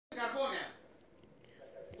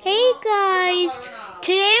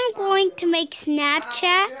Today I'm going to make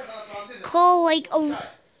Snapchat call like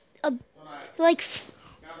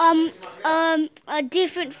a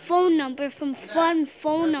different phone number from fun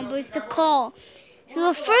phone numbers to call. So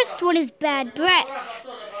the first one is bad breath.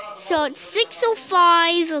 So it's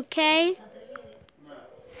 6:05, okay?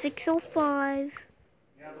 6:05.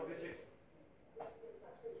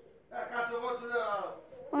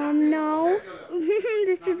 No.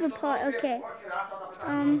 This is the part, okay.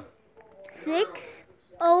 6:05.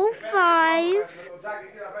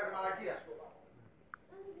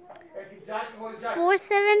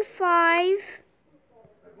 475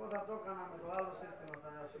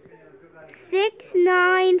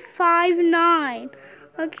 6959.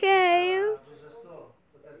 Okay.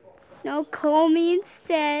 No, call me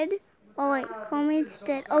instead. Oh wait, call me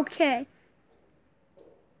instead. Okay.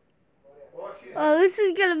 Oh, this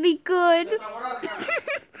is gonna be good.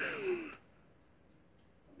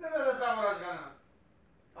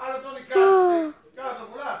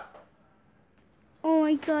 Oh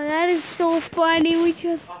my god, that is so funny. We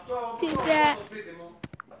just did that.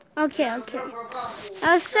 Okay. Now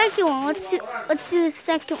the second one. Let's do the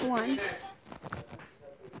second one. You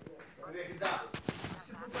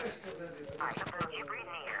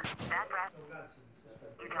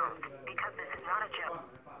don't, because this is not a joke.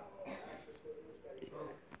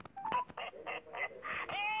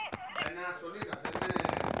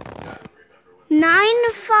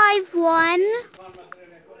 951.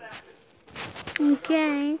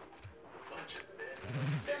 Okay.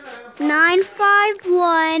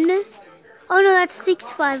 951. Oh no, that's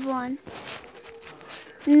 651.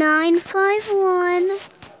 951.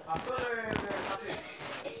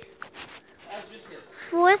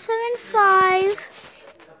 475.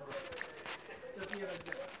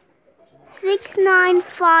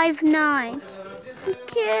 6959.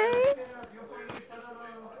 Okay.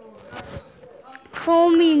 Call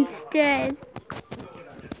me instead.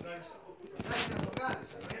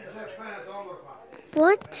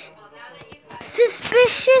 What?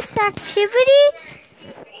 Suspicious activity?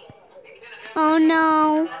 Oh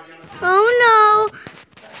no. Oh no.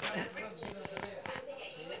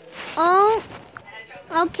 Oh.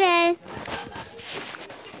 Okay.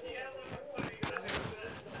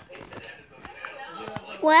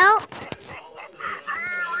 Well.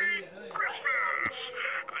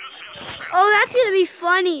 Oh, that's gonna be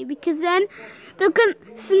funny because then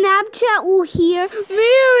Snapchat will hear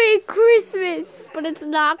Merry Christmas, but it's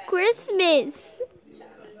not Christmas.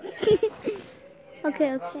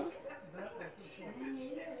 Okay.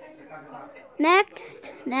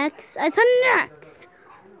 Next. I said next.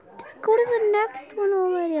 Just go to the next one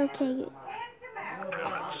already. Okay.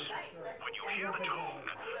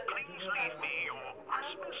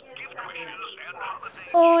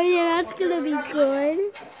 Oh yeah, that's gonna be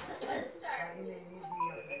good.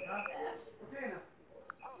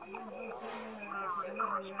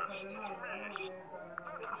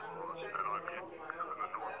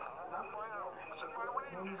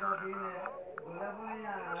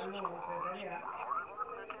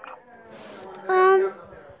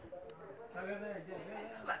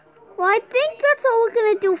 Well, I think that's all we're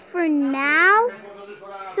gonna do for now.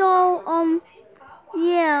 So,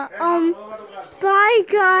 yeah, bye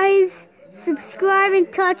guys. Subscribe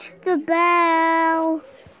and touch the bell.